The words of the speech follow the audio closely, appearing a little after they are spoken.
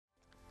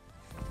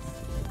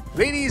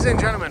Ladies and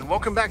gentlemen,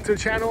 welcome back to the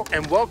channel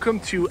and welcome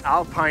to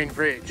Alpine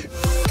Ridge.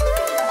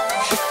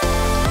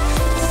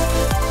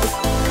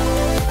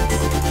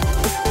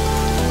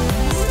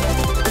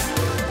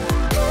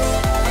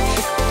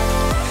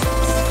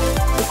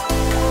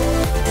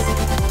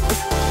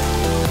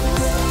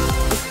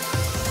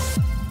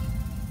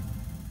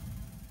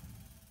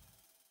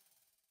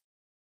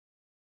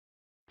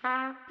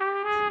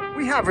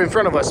 We have in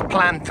front of us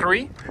Plan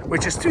 3,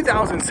 which is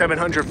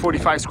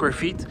 2,745 square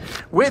feet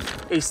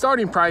with a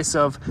starting price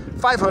of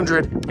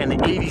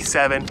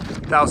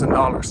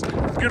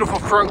 $587,000. Beautiful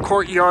front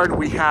courtyard.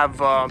 We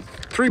have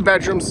 3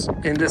 bedrooms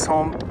in this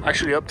home,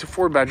 actually up to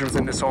 4 bedrooms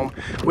in this home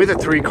with a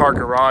 3-car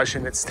garage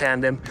and its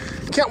tandem.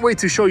 Can't wait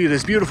to show you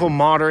this beautiful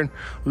modern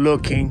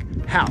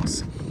looking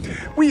house.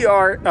 We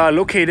are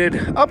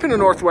located up in the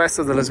northwest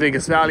of the Las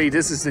Vegas Valley.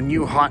 This is the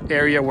new hot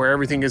area where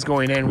everything is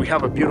going in. We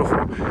have a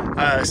beautiful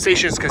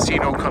Stations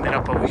Casino coming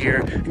up over here.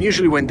 And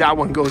usually when that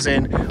one goes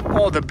in,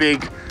 all the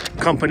big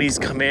companies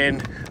come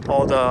in,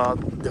 all the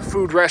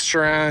food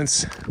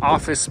restaurants,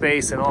 office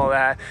space and all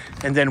that.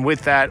 And then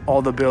with that,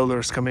 all the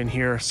builders come in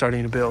here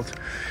starting to build.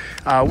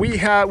 We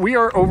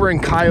are over in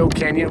Kyle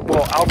Canyon,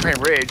 well, Alpine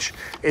Ridge.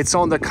 It's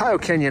on the Kyle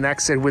Canyon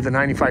exit with the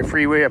 95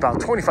 freeway, about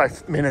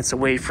 25 minutes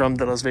away from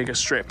the Las Vegas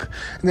Strip.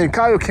 And then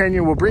Kyle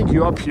Canyon will bring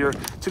you up here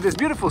to this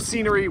beautiful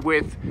scenery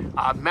with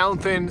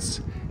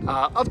mountains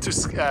up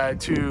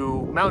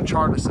to Mount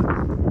Charleston.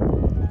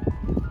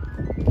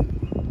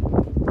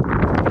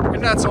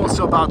 And that's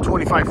also about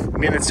 25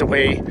 minutes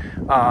away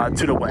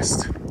to the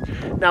west.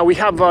 Now we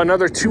have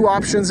another 2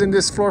 options in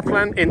this floor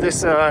plan. In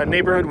this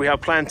neighborhood, we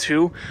have Plan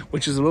 2,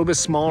 which is a little bit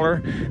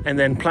smaller, and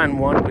then Plan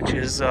 1, which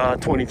is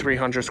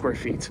 2,300 square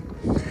feet.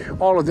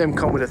 All of them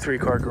come with a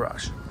 3-car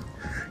garage.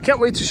 Can't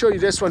wait to show you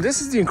this one.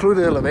 This is the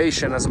included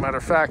elevation. As a matter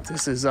of fact,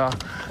 this is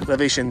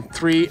elevation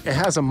 3. It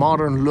has a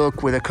modern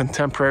look with a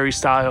contemporary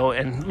style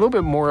and a little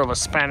bit more of a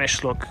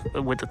Spanish look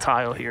with the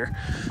tile here.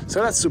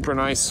 So that's super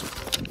nice.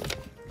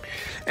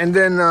 And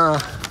then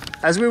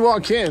as we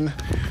walk in,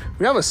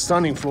 we have a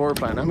stunning floor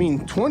plan. I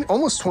mean,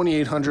 almost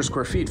 2,800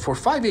 square feet for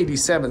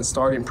 $587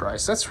 starting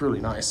price. That's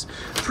really nice.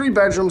 3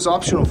 bedrooms,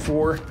 optional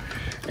 4.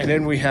 And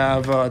then we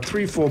have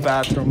 3 full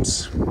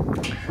bathrooms.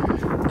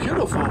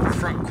 Beautiful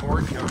front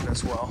courtyard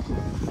as well.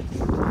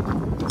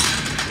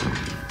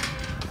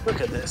 Look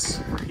at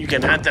this. You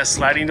can add that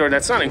sliding door.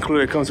 That's not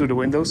included, it comes with the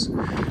windows,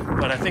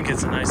 but I think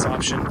it's a nice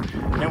option.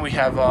 And then we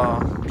have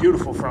a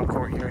beautiful front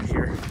courtyard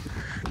here.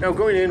 Now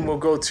going in, we'll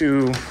go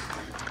through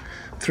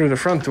the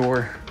front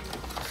door.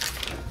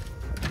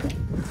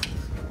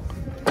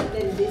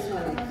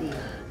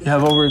 You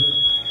have over,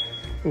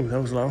 ooh,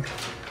 that was loud.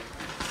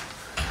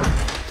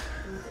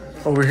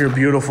 Over here,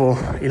 beautiful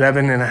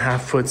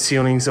 11.5-foot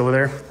ceilings over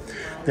there.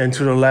 Then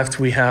to the left,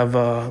 we have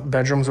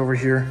bedrooms over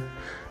here.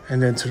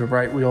 And then to the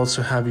right, we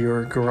also have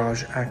your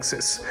garage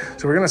access.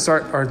 So we're gonna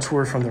start our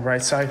tour from the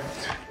right side.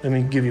 Let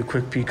me give you a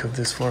quick peek of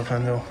this floor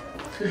plan though.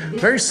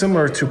 Very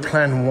similar to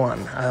Plan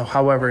 1.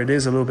 However, it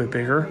is a little bit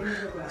bigger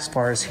as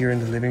far as here in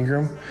the living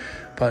room,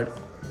 but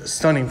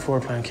stunning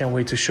floor plan. Can't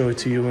wait to show it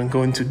to you and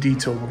go into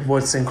detail of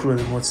what's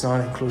included, what's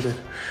not included.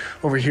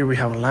 Over here we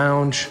have a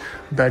lounge,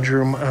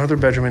 bedroom, another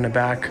bedroom in the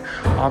back.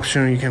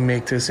 Optional, you can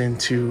make this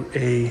into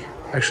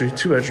actually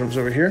 2 bedrooms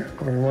over here,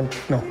 or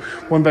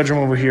 1 bedroom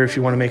over here if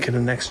you want to make it a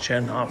next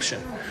gen option.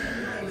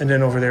 And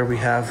then over there we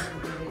have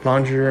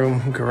laundry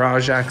room,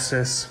 garage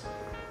access,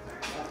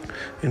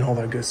 and all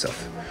that good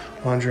stuff.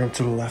 Laundry room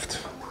to the left.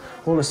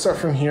 Well, let's start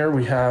from here.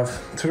 We have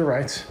to the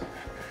right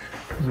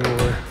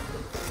your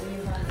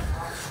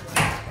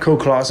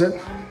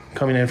co-closet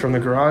coming in from the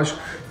garage,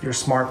 your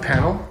smart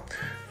panel.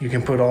 You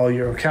can put all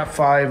your Cat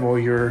 5 or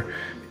your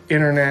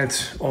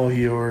internet, all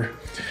your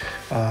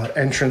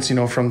entrance,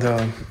 from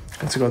the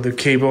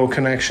cable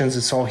connections.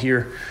 It's all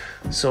here,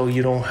 so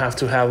you don't have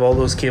to have all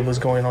those cables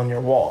going on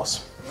your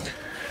walls.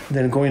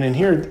 Then going in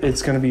here,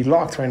 it's going to be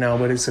locked right now,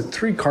 but it's a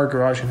 3-car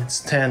garage and it's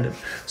tandem.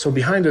 So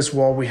behind this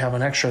wall, we have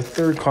an extra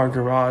 3rd-car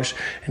garage,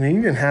 and it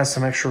even has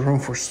some extra room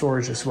for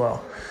storage as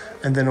well.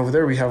 And then over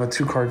there, we have a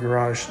 2-car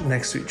garage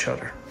next to each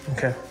other.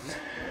 Okay.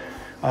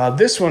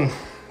 This one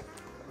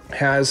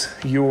has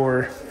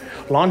your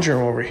laundry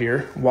room over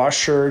here,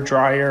 washer,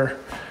 dryer,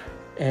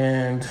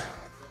 and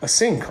a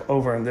sink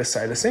over on this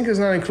side. The sink is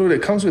not included.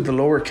 It comes with the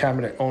lower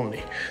cabinet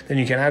only. Then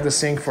you can add the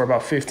sink for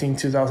about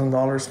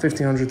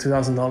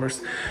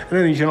 $1,200, and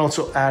then you can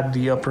also add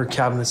the upper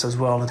cabinets as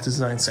well at the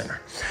design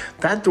center.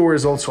 That door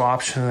is also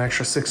optional, an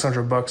extra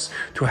 $600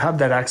 to have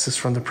that access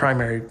from the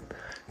primary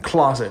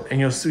closet, and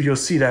you'll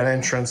see that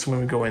entrance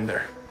when we go in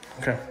there.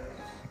 Okay.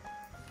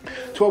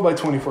 12 by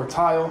 24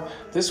 tile.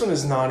 This one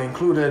is not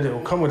included. It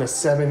will come with a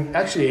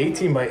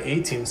 18 by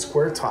 18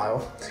 square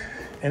tile.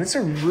 And it's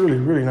a really,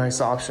 really nice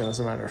option, as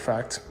a matter of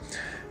fact.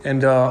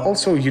 And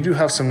also, you do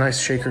have some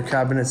nice shaker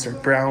cabinets. They're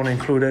brown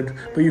included,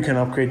 but you can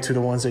upgrade to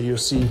the ones that you'll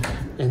see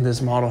in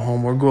this model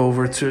home. We'll go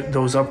over to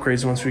those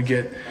upgrades once we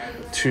get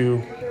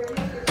to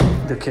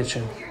the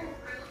kitchen.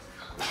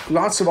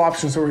 Lots of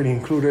options already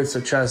included,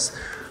 such as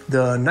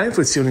the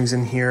 9-foot ceilings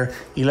in here,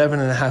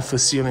 11.5-foot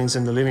ceilings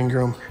in the living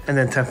room, and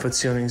then 10-foot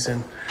ceilings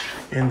in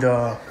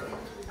the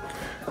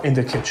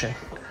kitchen.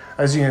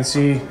 As you can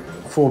see,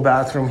 full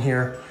bathroom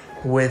here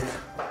with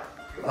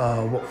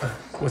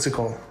what's it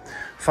called?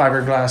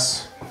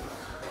 Fiberglass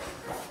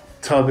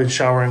tub and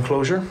shower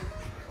enclosure.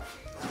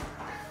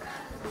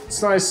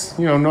 It's nice,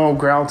 you know, no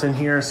grout in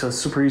here, so it's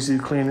super easy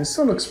to clean. It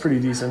still looks pretty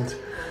decent.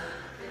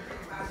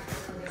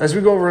 As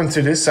we go over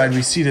into this side,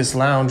 we see this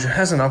lounge. It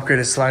has an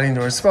upgraded sliding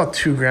door. It's about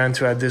 $2,000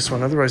 to add this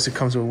one. Otherwise, it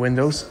comes with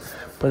windows.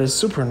 But it's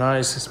super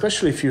nice,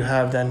 especially if you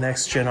have that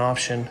next gen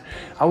option.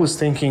 I was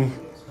thinking,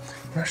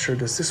 I'm not sure,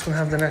 does this one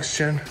have the next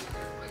gen?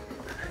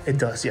 It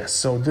does, yes.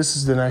 So this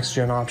is the next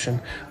gen option.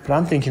 But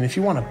I'm thinking if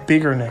you want a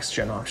bigger next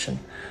gen option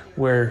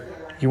where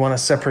you want to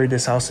separate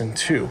this house in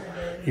two,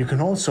 you can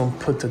also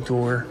put the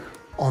door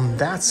on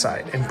that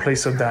side in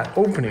place of that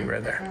opening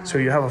right there. So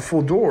you have a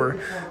full door.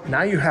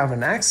 Now you have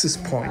an access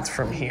point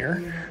from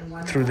here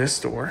through this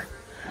door.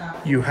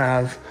 You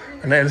have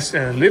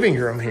a living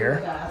room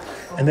here.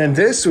 And then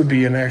this would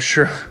be an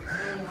extra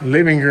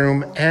living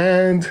room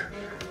and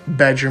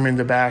bedroom in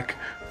the back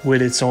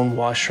with its own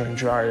washer and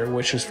dryer,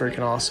 which is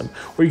freaking awesome.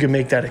 Or you can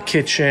make that a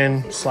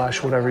kitchen /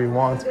 whatever you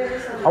want.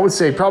 I would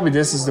say probably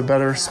this is the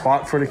better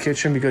spot for the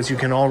kitchen because you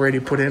can already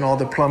put in all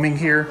the plumbing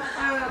here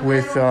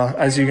with,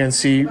 as you can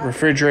see,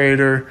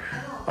 refrigerator,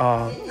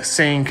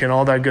 sink, and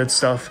all that good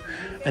stuff.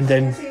 And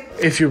then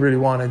if you really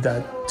wanted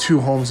that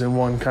 2 homes in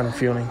one kind of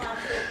feeling.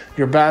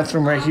 Your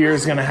bathroom right here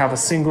is gonna have a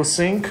single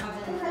sink.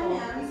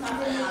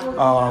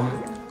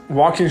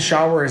 Walk-in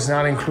shower is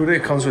not included.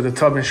 It comes with a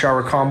tub and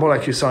shower combo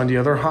like you saw in the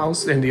other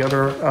house, in the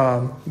other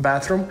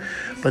bathroom.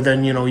 But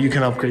then, you know, you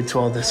can upgrade to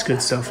all this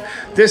good stuff.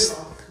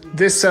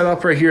 This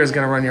setup right here is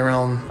gonna run you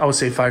around, I would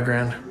say,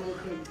 $5,000.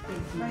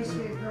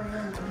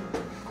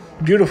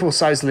 Beautiful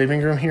sized living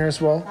room here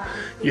as well.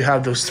 You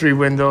have those 3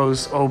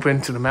 windows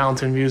open to the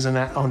mountain views and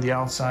that on the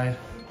outside.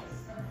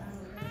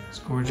 It's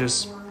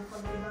gorgeous.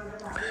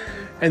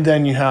 And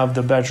then you have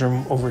the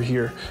bedroom over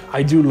here.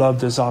 I do love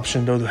this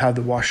option though to have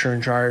the washer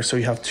and dryer. So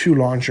you have 2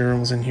 laundry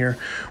rooms in here.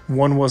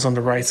 One was on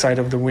the right side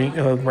of the wing,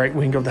 right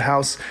wing of the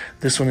house.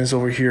 This one is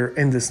over here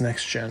in this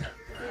next gen.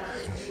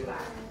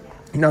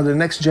 Now the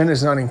next gen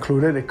is not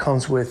included. It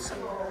comes with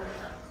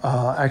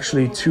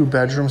actually 2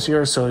 bedrooms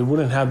here, so it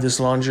wouldn't have this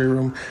laundry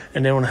room,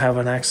 and they would have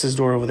an access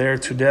door over there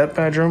to that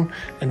bedroom,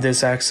 and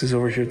this access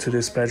over here to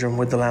this bedroom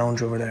with the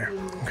lounge over there.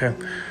 Okay,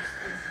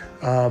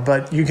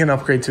 but you can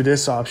upgrade to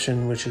this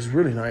option, which is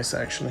really nice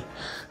actually.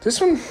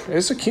 This one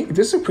is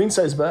this is a queen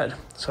size bed,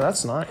 so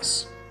that's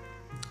nice.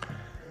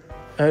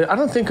 I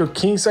don't think a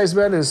king size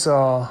bed is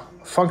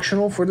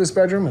functional for this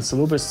bedroom. It's a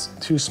little bit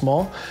too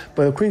small,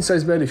 but a queen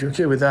size bed, if you're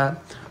okay with that,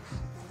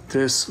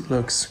 this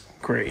looks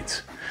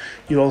great.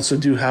 You also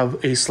do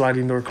have a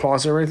sliding door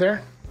closet right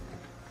there.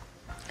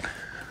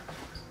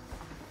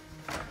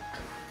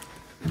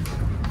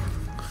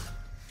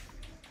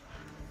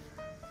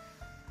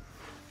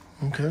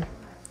 Okay.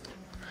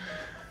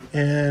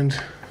 And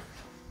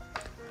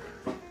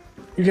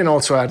you can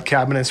also add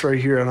cabinets right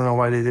here. I don't know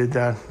why they did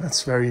that.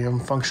 That's very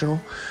functional.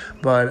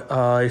 But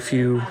if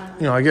you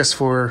know, I guess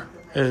for,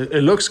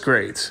 it looks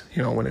great,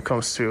 you know, when it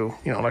comes to,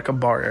 you know, like a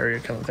bar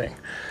area kind of thing.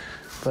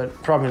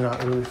 But probably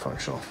not really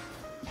functional.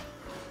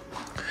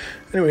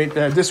 Anyway,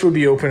 this would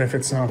be open if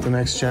it's not the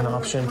next gen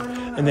option.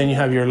 And then you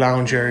have your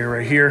lounge area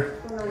right here,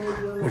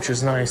 which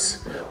is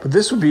nice. But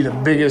this would be the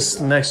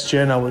biggest next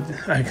gen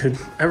I could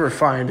ever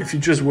find if you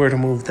just were to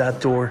move that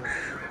door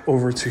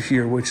over to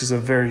here, which is a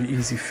very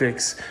easy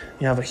fix.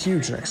 You have a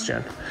huge next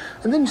gen.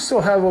 And then you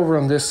still have over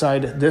on this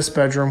side, this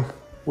bedroom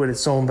with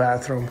its own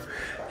bathroom.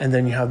 And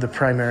then you have the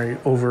primary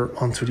over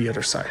onto the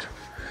other side.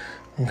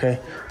 Okay,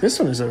 this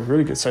one is a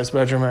really good sized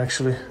bedroom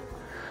actually.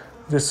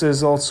 This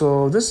is a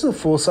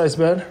full size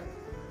bed,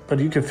 but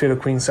you can fit a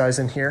queen size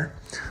in here.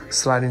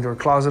 Sliding door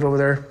closet over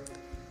there.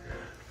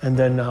 And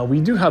then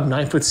we do have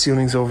 9-foot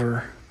ceilings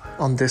over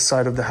on this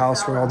side of the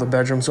house where all the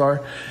bedrooms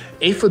are.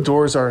 8-foot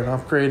doors are an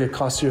upgrade. It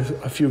costs you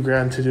a few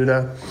grand to do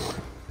that.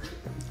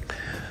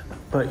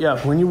 But yeah,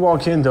 when you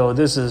walk in though,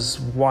 this is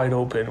wide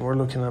open. We're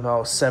looking at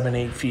about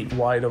 7-8 feet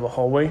wide of a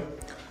hallway,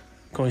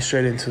 going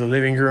straight into the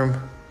living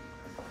room.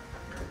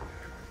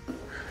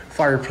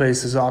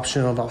 Fireplace is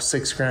optional, about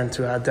 $6,000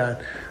 to add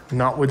that.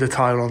 Not with the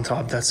tile on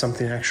top, that's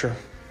something extra.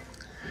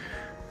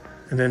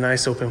 And then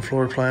nice open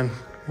floor plan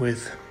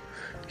with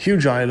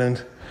huge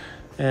island.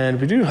 And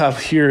we do have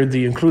here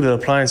the included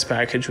appliance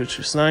package, which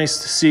is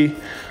nice to see.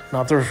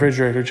 Not the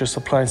refrigerator, just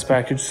appliance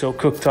package. So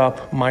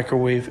cooktop,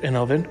 microwave, and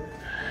oven.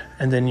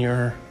 And then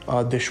your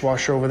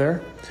dishwasher over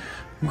there.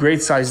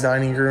 Great size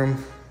dining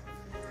room.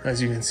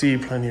 As you can see,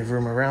 plenty of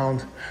room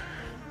around.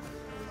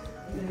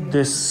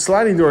 This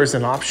sliding door is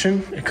an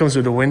option. It comes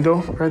with a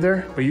window right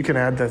there, but you can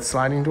add that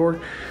sliding door.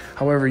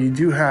 However, you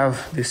do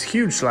have this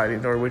huge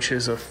sliding door, which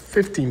is a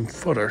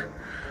 15-footer,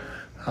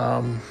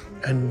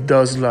 and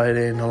does let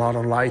in a lot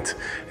of light.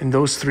 And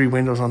those 3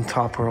 windows on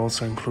top are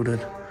also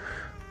included.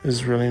 This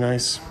is really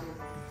nice.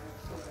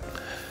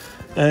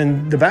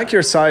 And the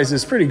backyard size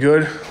is pretty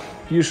good.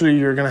 Usually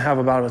you're gonna have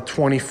about a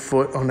 20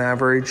 foot on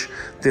average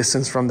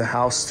distance from the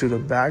house to the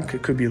back.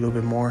 It could be a little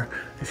bit more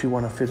if you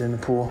wanna fit in the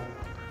pool.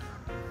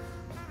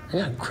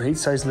 Yeah, great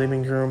sized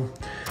living room.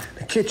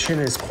 The kitchen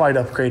is quite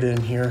upgraded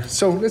in here.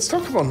 So let's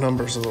talk about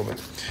numbers a little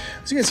bit.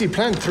 As you can see,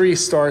 plan 3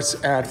 starts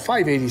at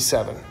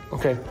 $587,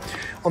 okay?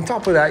 On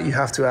top of that, you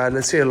have to add,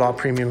 let's say, a lot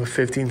premium of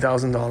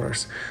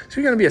 $15,000.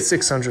 So you're gonna be at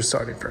 $600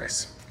 starting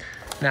price.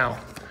 Now,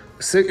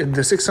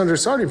 the $600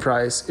 starting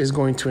price is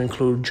going to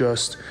include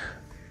just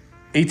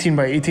 18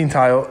 by 18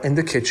 tile in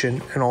the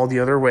kitchen and all the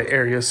other wet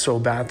areas, so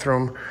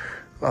bathroom,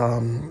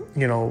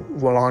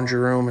 laundry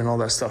room and all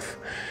that stuff.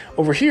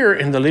 Over here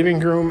in the living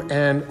room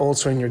and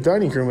also in your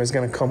dining room is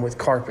going to come with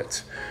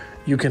carpet.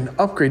 You can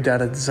upgrade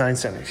that at Design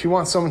Center. If you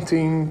want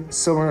something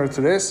similar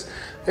to this,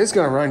 it's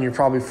going to run you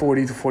probably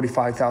 $40,000 to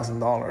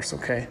 $45,000,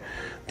 okay?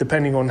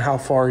 Depending on how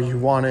far you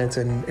want it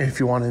and if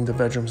you want it in the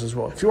bedrooms as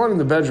well. If you want it in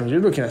the bedrooms,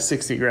 you're looking at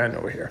 60 grand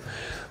over here.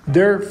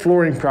 Their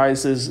flooring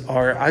prices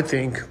are, I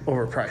think,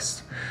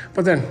 overpriced.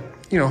 But then,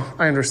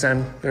 I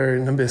understand they're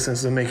in the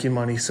business of making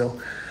money,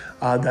 so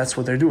that's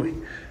what they're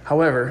doing.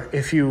 However,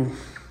 if you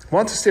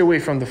want to stay away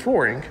from the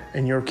flooring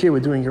and you're okay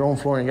with doing your own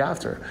flooring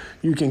after,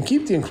 you can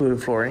keep the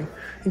included flooring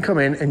and come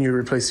in and you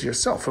replace it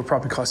yourself. It'll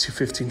probably cost you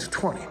 15 to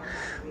 20.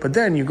 But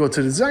then you go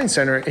to the Design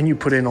Center and you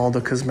put in all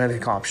the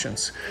cosmetic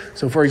options.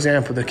 So for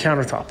example, the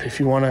countertop, if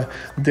you want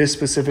this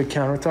specific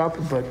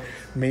countertop, but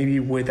maybe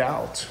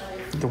without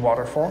the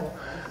waterfall,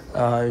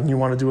 and you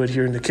want to do it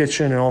here in the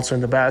kitchen and also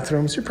in the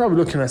bathrooms, you're probably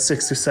looking at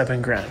 6 to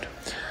 7 grand.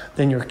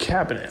 Then your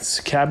cabinets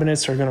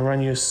are going to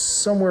run you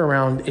somewhere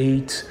around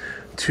 $8,000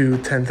 to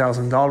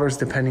 $10,000,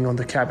 depending on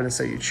the cabinets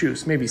that you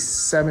choose. Maybe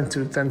 $7,000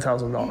 to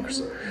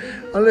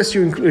 $10,000, unless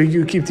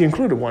you keep the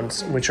included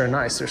ones, which are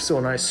nice. They're still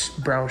a nice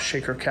brown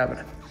shaker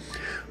cabinet.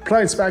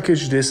 Appliance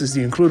package, this is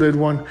the included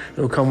one.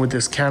 It'll come with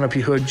this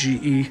canopy hood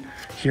GE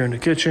here in the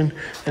kitchen,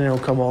 and it'll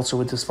come also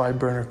with this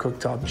 5-burner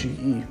cooktop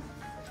GE.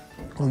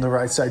 On the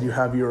right side, you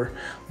have your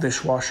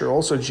dishwasher,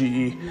 also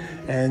GE.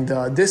 And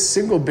this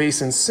single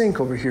basin sink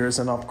over here is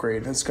an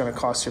upgrade. It's gonna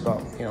cost you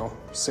about,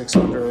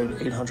 $600,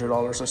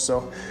 $800 or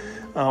so.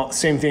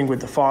 Same thing with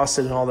the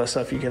faucet and all that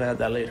stuff. You can add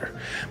that later.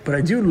 But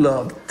I do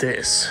love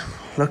this.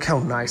 Look how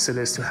nice it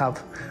is to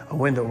have a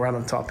window right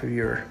on top of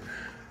your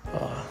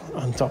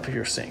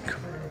sink.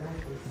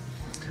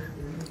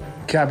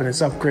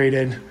 Cabinet's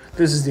upgraded.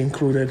 This is the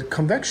included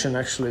convection,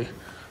 actually.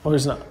 Oh,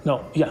 there's not.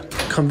 No, yeah.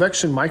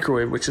 Convection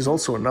microwave, which is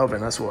also an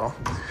oven as well.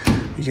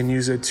 You can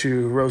use it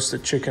to roast a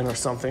chicken or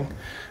something.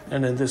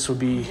 And then this will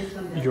be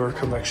your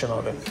convection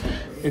oven.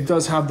 It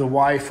does have the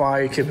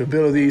Wi-Fi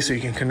capability, so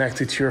you can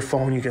connect it to your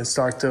phone. You can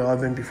start the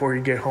oven before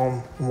you get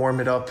home, warm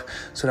it up,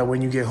 so that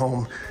when you get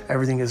home,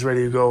 everything is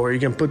ready to go. Or you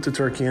can put the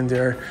turkey in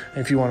there.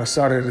 And if you want to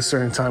start it at a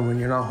certain time when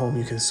you're not home,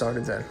 you can start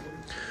it then.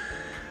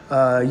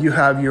 You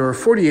have your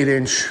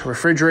 48-inch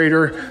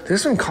refrigerator.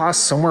 This one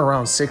costs somewhere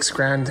around 6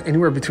 grand,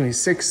 anywhere between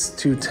 6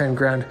 to 10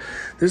 grand.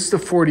 This is the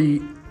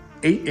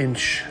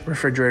 48-inch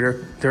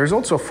refrigerator. There's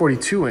also a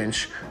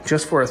 42-inch,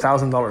 just for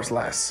 $1,000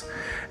 less.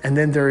 And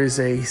then there is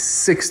a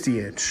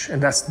 60-inch,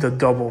 and that's the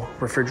double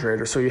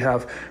refrigerator. So you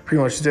have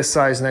pretty much this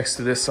size next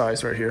to this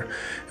size right here.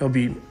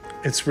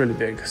 It's really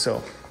big.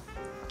 So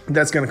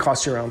that's gonna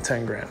cost you around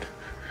 10 grand.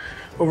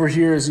 Over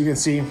here, as you can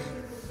see,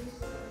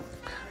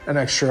 an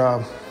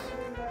extra,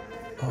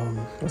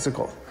 what's it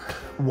called?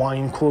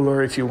 Wine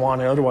cooler if you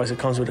want it. Otherwise, it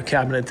comes with a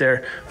cabinet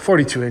there.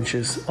 42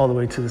 inches all the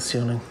way to the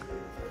ceiling.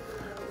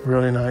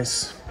 Really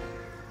nice.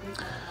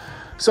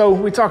 So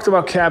we talked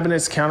about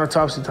cabinets,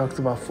 countertops. We talked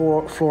about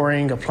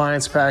flooring,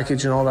 appliance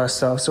package, and all that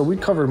stuff. So we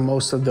covered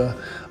most of the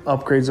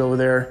upgrades over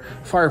there.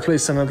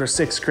 Fireplace, another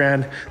 6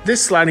 grand.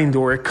 This sliding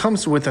door, it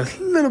comes with a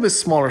little bit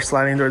smaller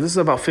sliding door. This is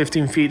about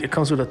 15 feet. It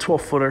comes with a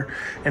 12-footer,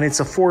 and it's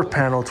a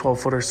 4-panel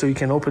 12-footer, so you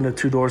can open the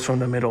 2 doors from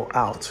the middle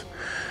out.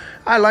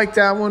 I like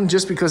that one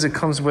just because it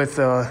comes with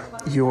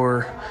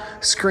your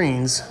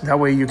screens. That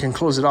way you can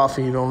close it off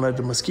and you don't let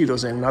the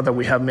mosquitoes in. Not that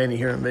we have many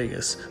here in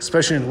Vegas,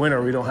 especially in the winter,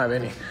 we don't have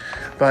any.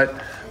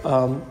 But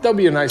that'll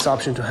be a nice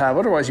option to have.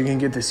 Otherwise, you can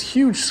get this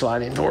huge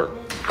sliding door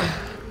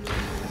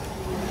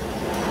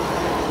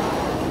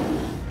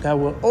that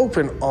will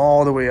open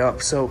all the way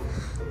up. So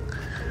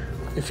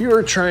if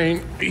you're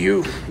trying,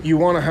 you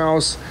want a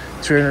house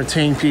to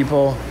entertain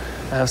people,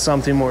 have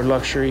something more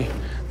luxury,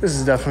 this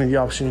is definitely the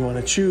option you want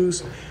to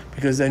choose.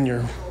 Because then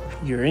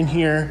you're in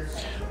here,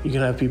 you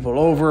can have people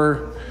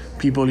over,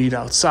 people eat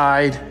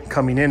outside,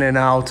 coming in and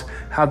out,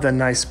 have that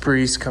nice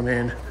breeze come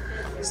in.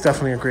 It's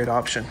definitely a great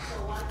option.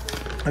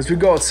 As we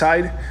go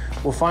outside,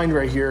 we'll find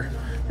right here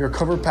your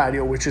covered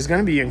patio, which is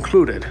gonna be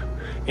included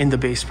in the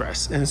base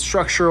price. And it's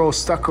structural,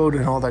 stuccoed,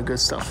 and all that good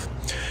stuff.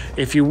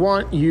 If you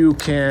want, you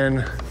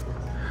can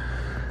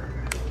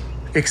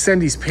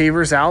extend these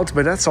pavers out,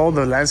 but that's all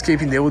the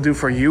landscaping they will do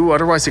for you.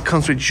 Otherwise, it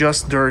comes with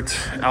just dirt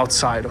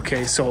outside,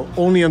 okay? So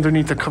only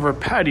underneath the covered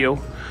patio,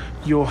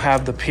 you'll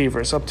have the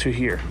pavers up to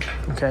here,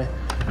 okay?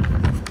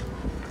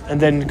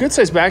 And then good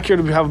sized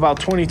backyard, we have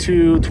about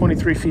 22,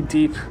 23 feet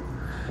deep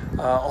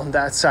on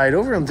that side.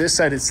 Over on this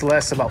side, it's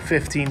less, about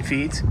 15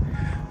 feet.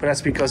 but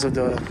that's because of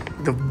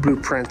the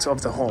blueprint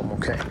of the home,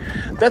 okay?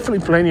 Definitely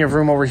plenty of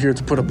room over here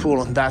to put a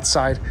pool on that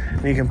side,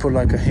 and you can put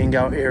like a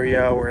hangout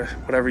area or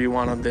whatever you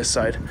want on this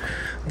side.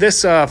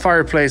 This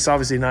fireplace,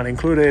 obviously not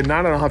included,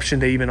 not an option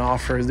they even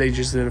offer. They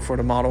just did it for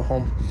the model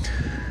home.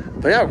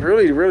 But yeah,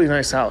 really, really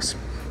nice house.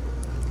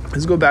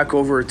 Let's go back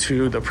over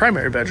to the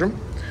primary bedroom,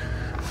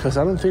 because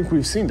I don't think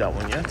we've seen that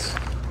one yet.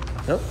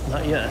 Nope,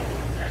 not yet.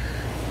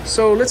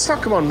 So let's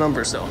talk about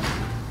numbers though,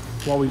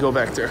 while we go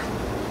back there.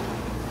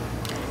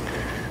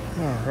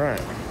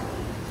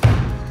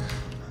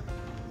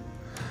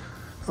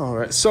 All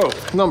right, so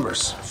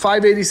numbers,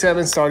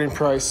 $587 starting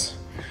price.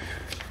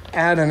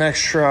 Add an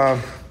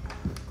extra,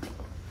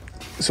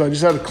 so I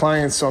just had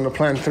clients on the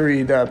plan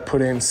 3 that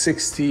put in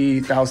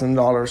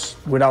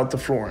 $60,000 without the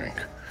flooring.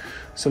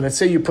 So let's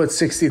say you put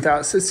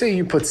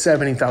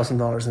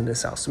 $70,000 in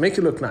this house to make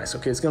it look nice.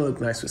 Okay, it's gonna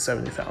look nice with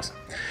 $70,000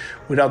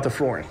 without the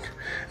flooring.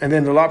 And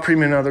then the lot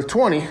premium, another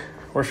 20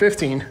 or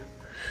 15,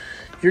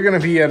 you're gonna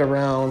be at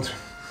around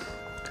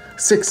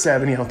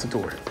 $670 out the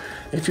door.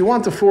 If you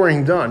want the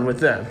flooring done with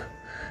them,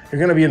 you're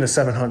gonna be in the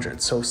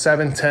 700. So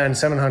 710,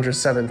 700,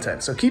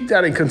 710. So keep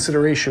that in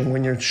consideration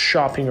when you're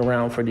shopping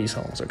around for these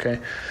homes, okay?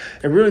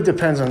 It really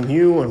depends on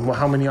you and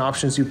how many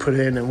options you put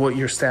in and what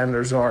your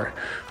standards are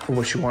for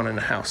what you want in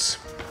the house.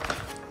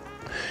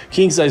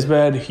 King size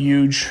bed,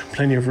 huge,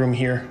 plenty of room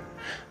here,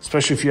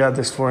 especially if you add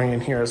this flooring in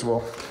here as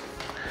well.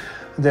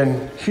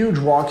 Then huge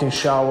walk-in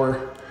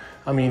shower.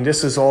 I mean,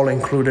 this is all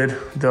included,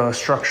 the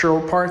structural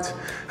part.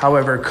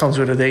 However, it comes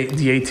with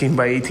the 18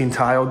 by 18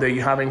 tile that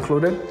you have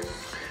included.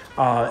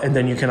 And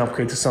then you can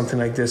upgrade to something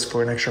like this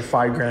for an extra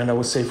 $5,000, I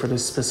would say, for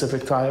this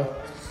specific tile.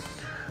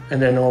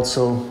 And then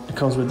also it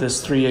comes with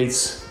this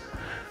 3/8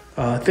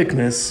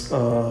 thickness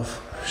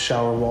of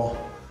shower wall.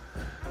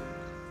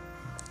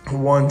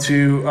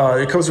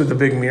 It comes with the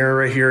big mirror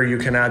right here. You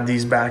can add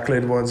these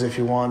backlit ones if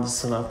you want.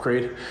 It's an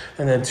upgrade.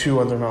 And then 2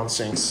 undermount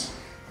sinks.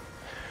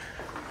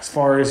 As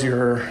far as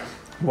your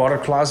water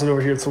closet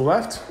over here to the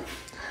left,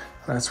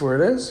 that's where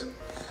it is.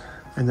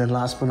 And then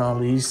last but not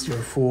least, your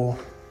full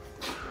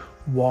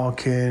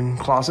walk-in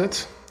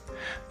closet.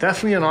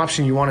 Definitely an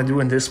option you want to do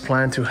in this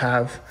plan, to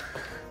have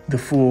the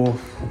full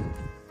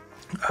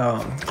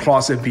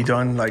closet be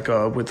done like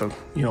with a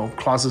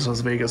Closets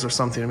Las Vegas or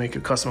something, to make a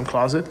custom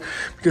closet,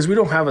 because we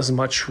don't have as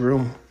much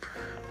room.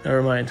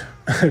 Never mind.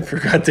 I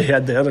forgot they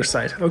had the other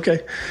side.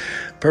 Okay,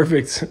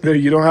 perfect.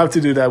 You don't have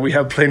to do that. We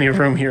have plenty of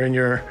room here in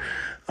your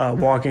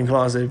walk-in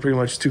closet, pretty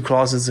much 2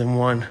 closets in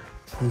one,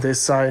 on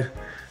this side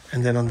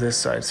and then on this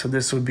side. So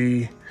this would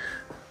be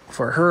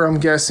for her, I'm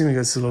guessing,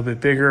 because it's a little bit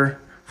bigger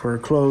for her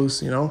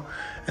clothes, and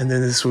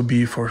then this would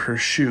be for her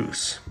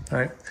shoes,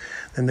 right?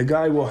 Then the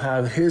guy will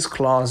have his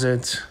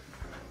closet.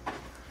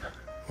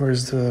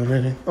 Where's the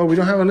linen? Oh, we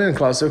don't have a linen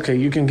closet. Okay,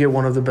 you can get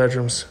one of the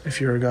bedrooms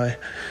if you're a guy.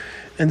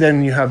 And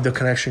then you have the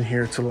connection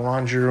here to the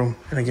laundry room,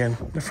 and again,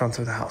 the front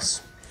of the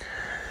house.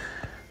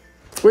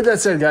 With that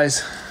said,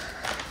 guys,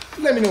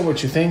 let me know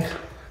what you think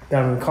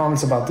down in the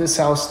comments about this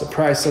house, the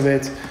price of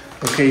it,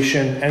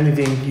 location,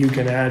 anything you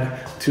can add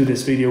to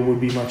this video would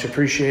be much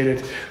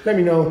appreciated. Let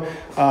me know.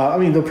 I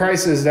mean, the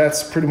prices,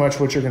 that's pretty much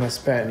what you're gonna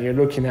spend. You're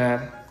looking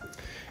at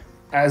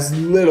as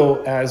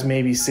little as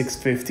maybe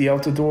 $650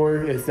 out the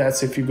door.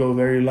 If you go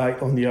very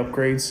light on the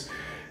upgrades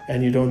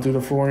and you don't do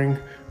the flooring,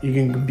 you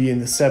can be in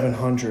the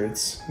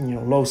 700s,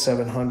 low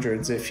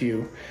 700s if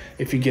you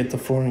get the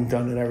flooring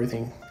done and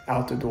everything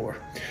out the door.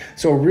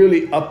 So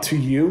really up to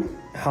you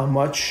how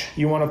much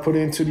you want to put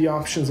into the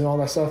options and all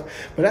that stuff.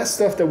 But that's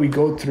stuff that we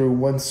go through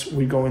once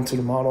we go into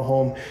the model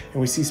home,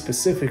 and we see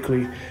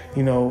specifically,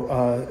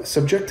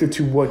 subjected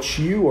to what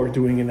you are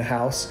doing in the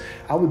house.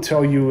 I would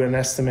tell you an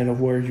estimate of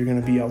where you're going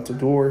to be out the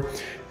door.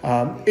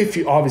 If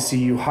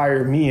you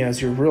hire me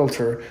as your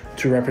realtor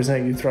to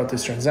represent you throughout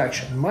this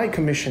transaction, my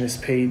commission is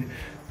paid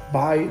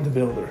by the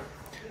builder.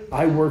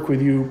 I work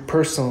with you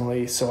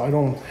personally, so I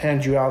don't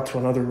hand you out to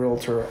another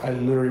realtor. I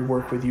literally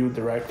work with you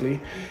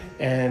directly,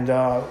 and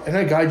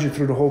I guide you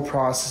through the whole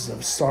process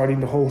of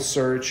starting the whole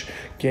search,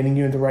 getting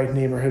you in the right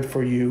neighborhood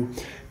for you,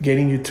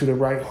 getting you to the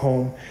right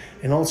home,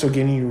 and also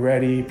getting you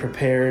ready,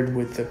 prepared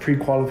with the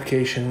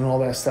pre-qualification and all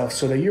that stuff,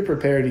 so that you're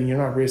prepared and you're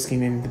not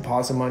risking any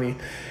deposit money,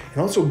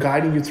 and also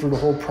guiding you through the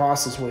whole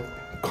process with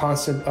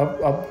constant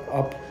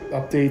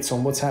updates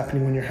on what's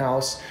happening in your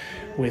house,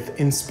 with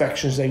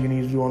inspections that you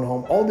need to do on the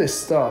home. All this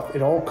stuff,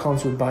 it all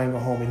comes with buying a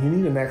home, and you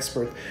need an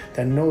expert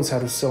that knows how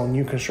to sell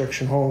new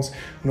construction homes,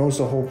 knows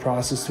the whole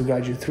process to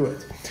guide you through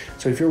it.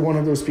 So if you're one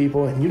of those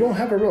people and you don't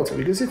have a realtor,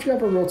 because if you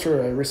have a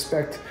realtor, I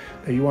respect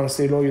that you want to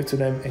stay loyal to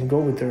them and go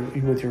with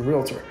your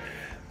realtor.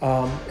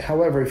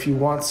 However, if you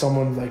want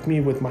someone like me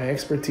with my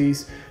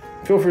expertise,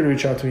 feel free to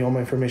reach out to me. All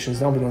my information is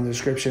down below in the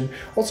description.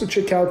 Also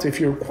check out,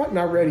 if you're quite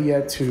not ready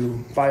yet to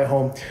buy a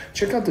home,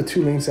 check out the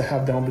 2 links I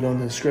have down below in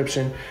the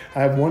description. I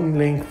have one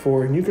link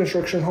for new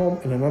construction home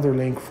and another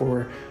link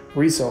for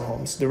resale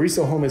homes. The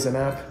resale home is an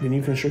app. The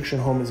new construction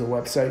home is a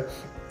website.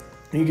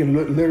 You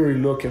can literally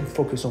look and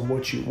focus on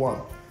what you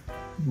want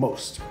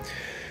most.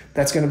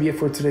 That's going to be it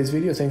for today's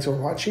video. Thanks for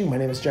watching. My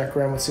name is Jack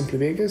Ram with Simply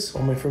Vegas.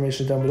 All my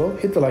information down below.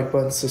 Hit the like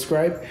button,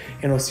 subscribe,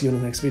 and I'll see you in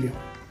the next video.